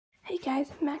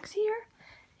guys, Max here,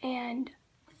 and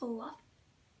Fluff,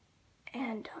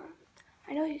 and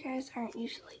I know you guys aren't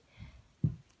usually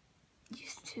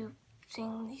used to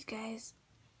seeing these guys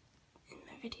in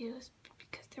my videos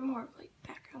because they're more like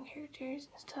background characters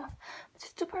and stuff, but they're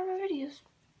still part of my videos,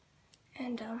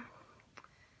 and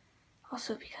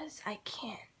also because I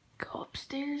can't go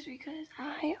upstairs because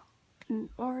I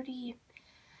already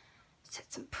said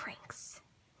some pranks.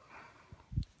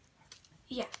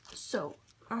 Yeah, so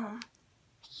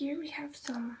here we have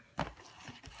some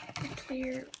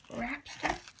clear wrap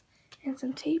stuff and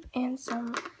some tape and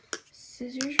some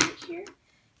scissors right here.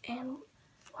 And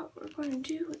what we're going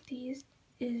to do with these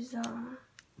is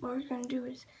we're going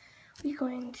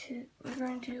to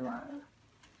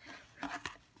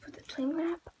put the cling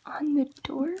wrap on the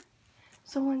door,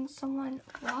 so when someone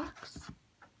walks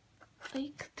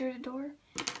like through the door,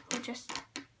 it will just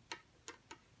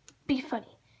be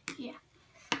funny. Yeah.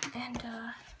 And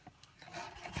I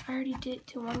already did it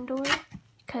to one door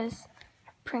because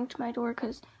I pranked my door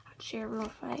because I'd share a room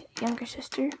with my younger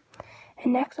sister.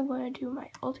 And next I'm going to do my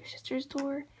older sister's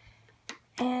door.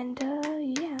 And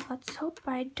yeah, let's hope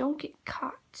I don't get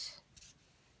caught.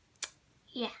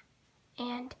 Yeah.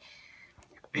 And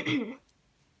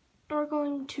we're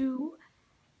going to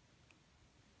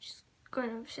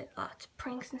set lots of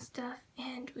pranks and stuff.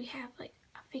 And we have like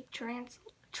a fake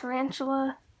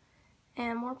tarantula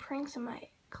and more pranks in my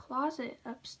closet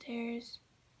upstairs,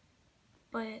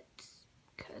 but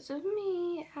because of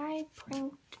me, I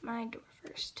pranked my door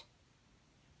first.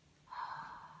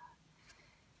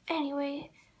 Anyway,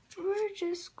 we're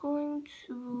just going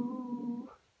to,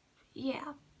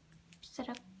 yeah, set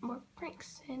up more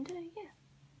pranks, and yeah,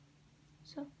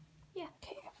 so, yeah,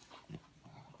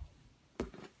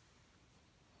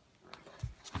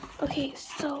 okay,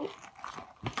 so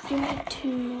you need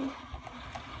to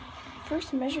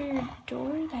first measure your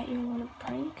door that you want to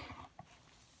prank.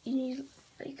 You need,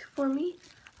 like, for me,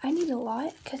 I need a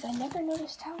lot because I never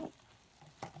noticed how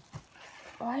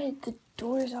wide the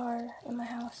doors are in my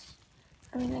house.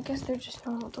 I mean, I guess they're just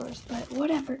normal doors, but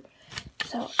whatever.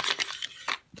 So,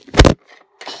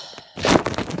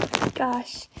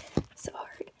 gosh, so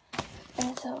hard.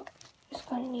 And so, I'm just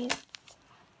going to need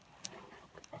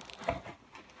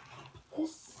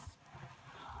this.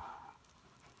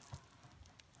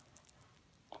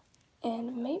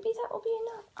 And maybe that will be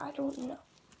enough. I don't know.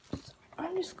 So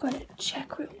I'm just going to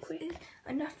check real quick.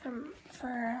 Enough for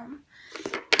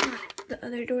the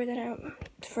other door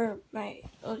for my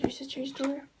older sister's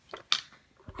door.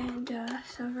 And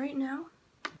so right now,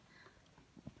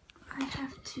 I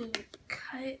have to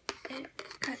cut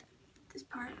this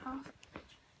part off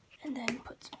and then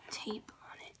put some tape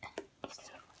on it.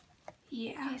 So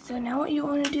yeah. Okay, so now what you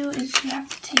want to do is you have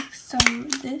to take some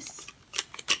of this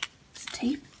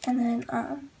tape and then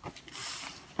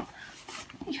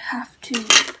you have to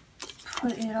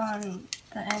put it on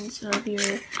the ends of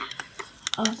the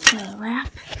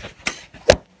wrap,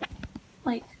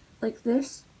 like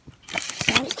this.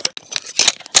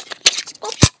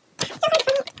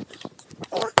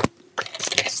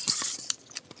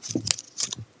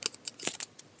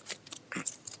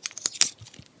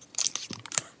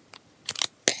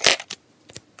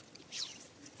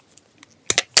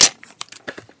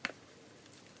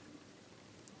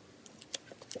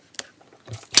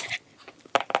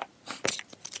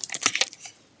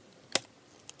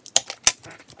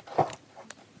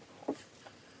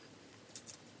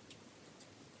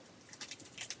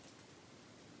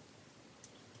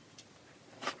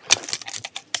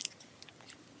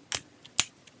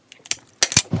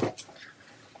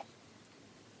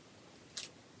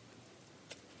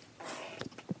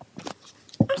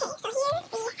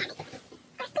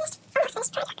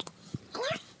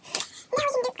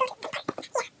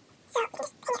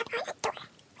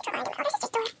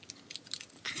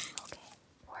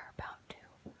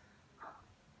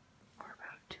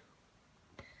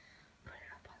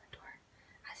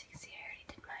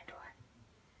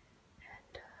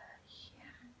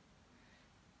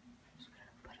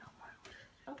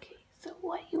 So,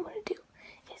 what you want to do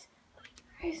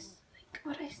is like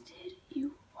what I did.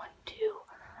 You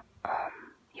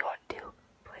want to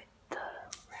put the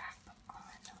wrap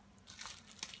on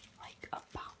like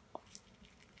about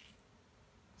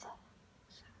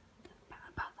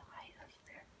the height of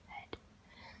their head.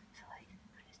 So like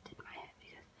I just did my head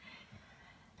because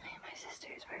me and my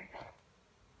sisters were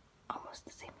almost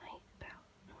the same height about,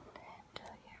 and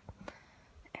yeah.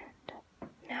 And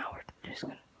now we're just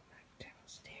gonna go back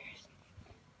downstairs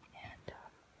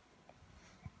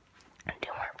and do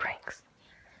more pranks.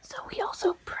 So we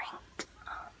also pranked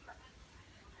a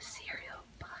cereal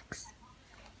box.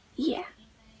 Yeah.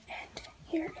 And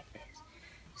there it is.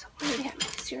 So I already have my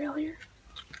cereal here.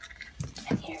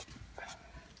 And here,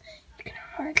 you can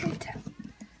hardly tell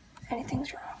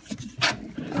anything's wrong.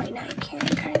 Right now you can,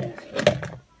 kind of.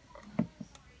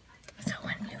 So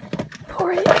when you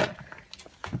pour it, I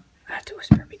have to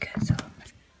whisper because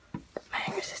my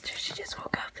younger sister, she just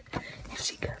woke up and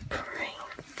she got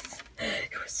pranked.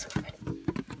 It was so funny.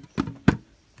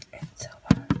 And so,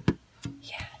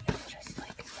 yeah, it was just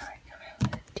like,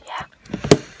 yeah.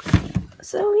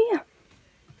 So, yeah.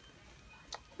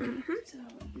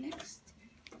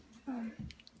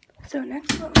 So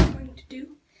next what we're going to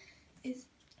do is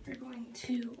we're going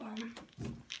to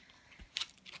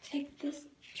take this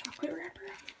chocolate wrapper.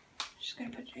 I'm just gonna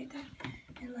put it right there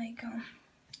and like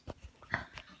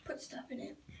put stuff in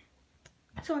it.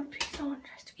 So when someone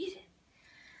tries to eat it,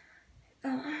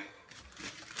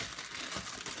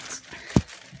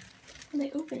 when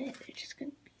they open it, they're just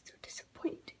gonna be so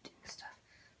disappointed and stuff.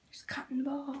 There's cotton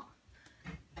ball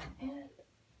and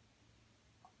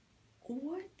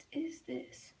what is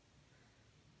this?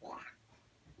 Wow.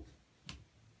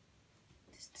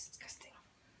 This is disgusting.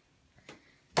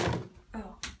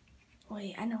 Oh,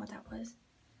 wait, I know what that was.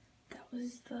 That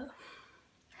was the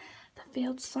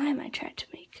failed slime I tried to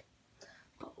make.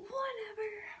 But whatever.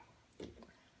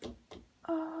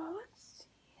 Let's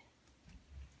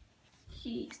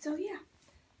see. So yeah,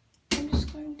 I'm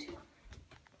just going to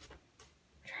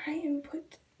try and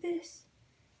put this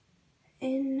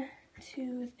into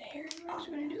there. I'm also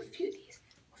going to do a few of these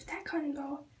with that cotton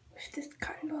ball, with this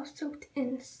cotton ball soaked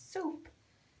in soap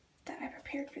that I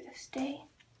prepared for this day.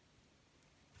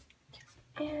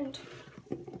 And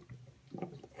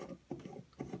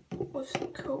with some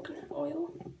coconut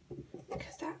oil,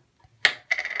 because that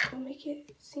will make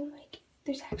it seem like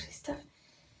there's actually stuff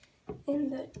in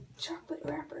the chocolate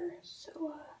wrapper.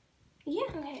 So, yeah,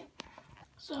 okay.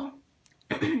 So,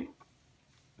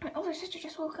 my older sister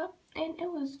just woke up, and it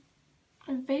was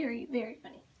very, very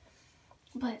funny.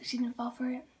 But she didn't fall for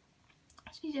it.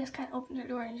 She just kind of opened her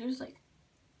door, and she was like,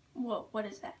 whoa, what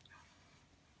is that?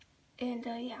 And,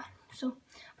 yeah. So,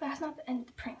 but that's not the end of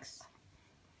the pranks.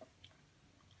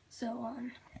 So,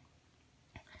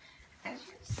 as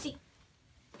you can see,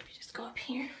 we just go up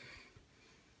here.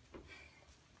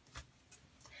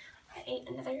 I ate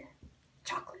another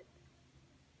chocolate.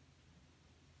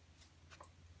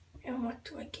 And what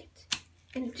do I get?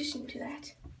 In addition to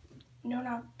that, no,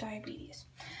 not diabetes.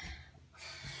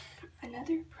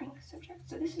 Another prank subject.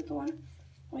 So this is the one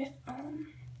with,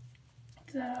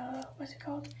 what's it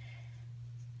called?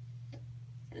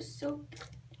 The soap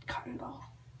cotton ball.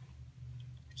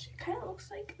 Which kind of looks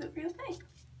like the real thing.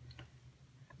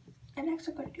 And next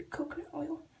I'm going to do coconut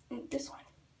oil in this one.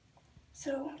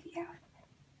 So, yeah.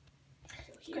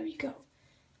 So here we go.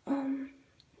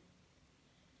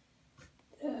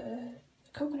 The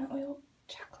coconut oil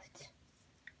chocolate.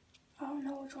 I don't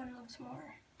know which one looks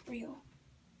more real.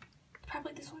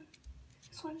 Probably this one.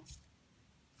 This one,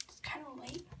 it's kind of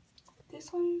light.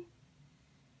 This one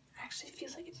actually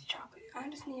feels like it's chocolate. I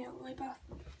just need to wipe off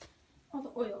all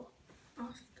the oil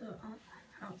off the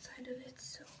outside of it.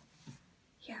 So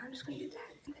yeah, I'm just gonna do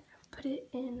that and then put it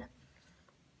in,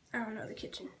 I don't know, the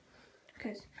kitchen,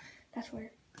 because that's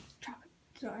where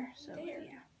chocolates are. So there.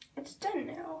 Yeah, it's done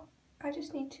now. I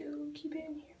just need to keep it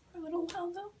in here for a little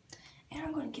while though, and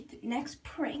I'm gonna get the next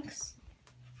pranks.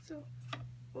 So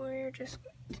we're just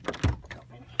going to go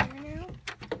in here now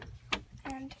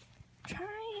and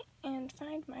try and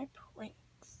find my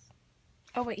pranks.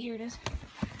 Oh wait, here it is.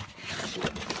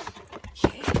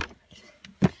 Okay.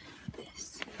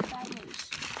 This bad news.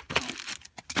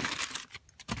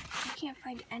 I can't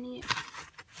find any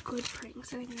good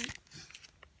pranks other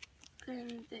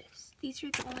than this. These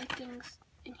are the only things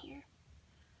in here.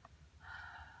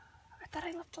 I thought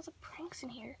I left all the pranks in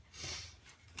here.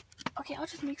 Okay, I'll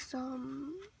just make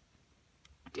some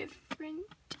different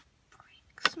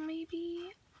pranks,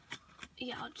 maybe.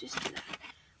 Yeah, I'll just do that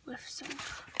with some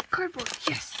cardboard.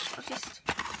 Yes, I'll just,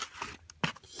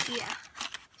 yeah.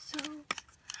 So,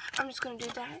 I'm just gonna do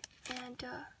that, and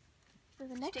for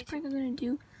the next prank I'm gonna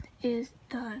do is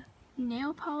the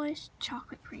nail polish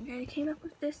chocolate prank. I came up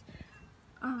with this,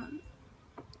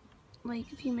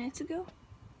 like a few minutes ago.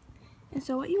 And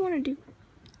so what you wanna do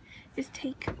is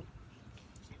take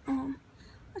a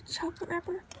chocolate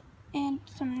wrapper and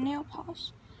some nail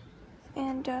polish,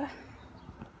 and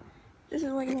this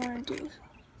is what you want to do.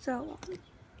 So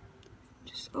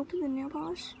just open the nail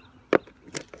polish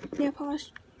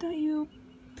that you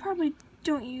probably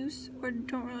don't use or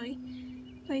don't really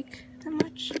like that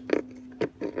much,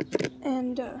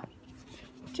 and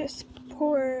just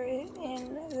pour it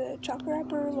in the chocolate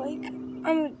wrapper. Like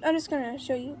I'm just gonna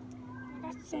show you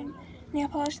some nail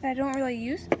polish that I don't really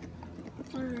use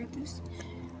for this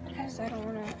because I don't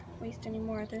want to waste any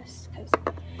more of this because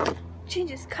it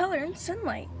changes color in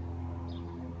sunlight.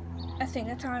 I think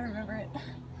that's how I remember it.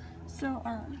 So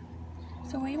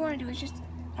so what you want to do is just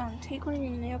take one of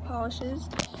your nail polishes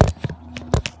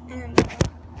and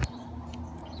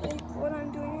like what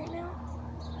I'm doing right now,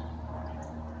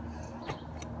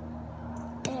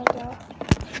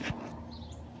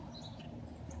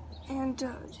 and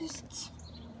just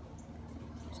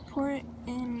pour it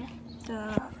in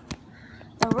the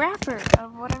wrapper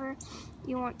of whatever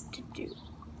you want to do.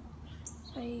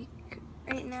 Like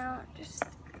right now, just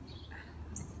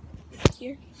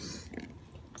here.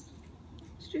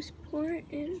 So just pour it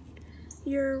in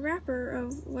your wrapper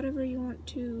of whatever you want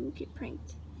to get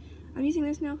pranked. I'm using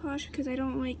this nail polish because I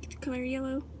don't like the color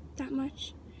yellow that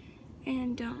much,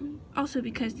 and also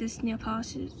because this nail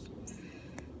polish is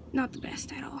not the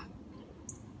best at all.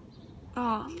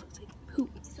 Oh, it looks like poop.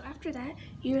 So after that,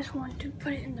 you just want to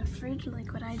put it in the fridge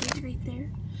like what I did right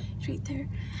there. It's right there.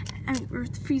 Or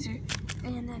the freezer.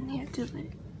 And then you have to let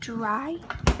it dry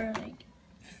or like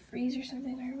freeze or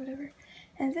something or whatever.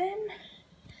 And then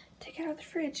take it out of the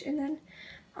fridge and then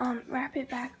wrap it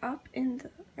back up in the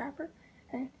wrapper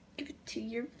and give it to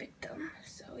your victim.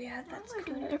 So yeah, that's gonna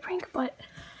do another prank, but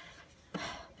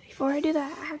before I do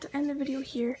that, I have to end the video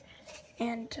here,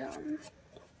 and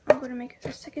I'm going to make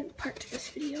a second part to this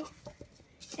video.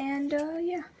 And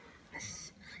yeah,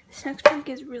 this next prank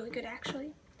is really good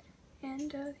actually.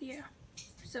 And yeah,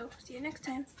 so see you next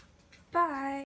time. Bye!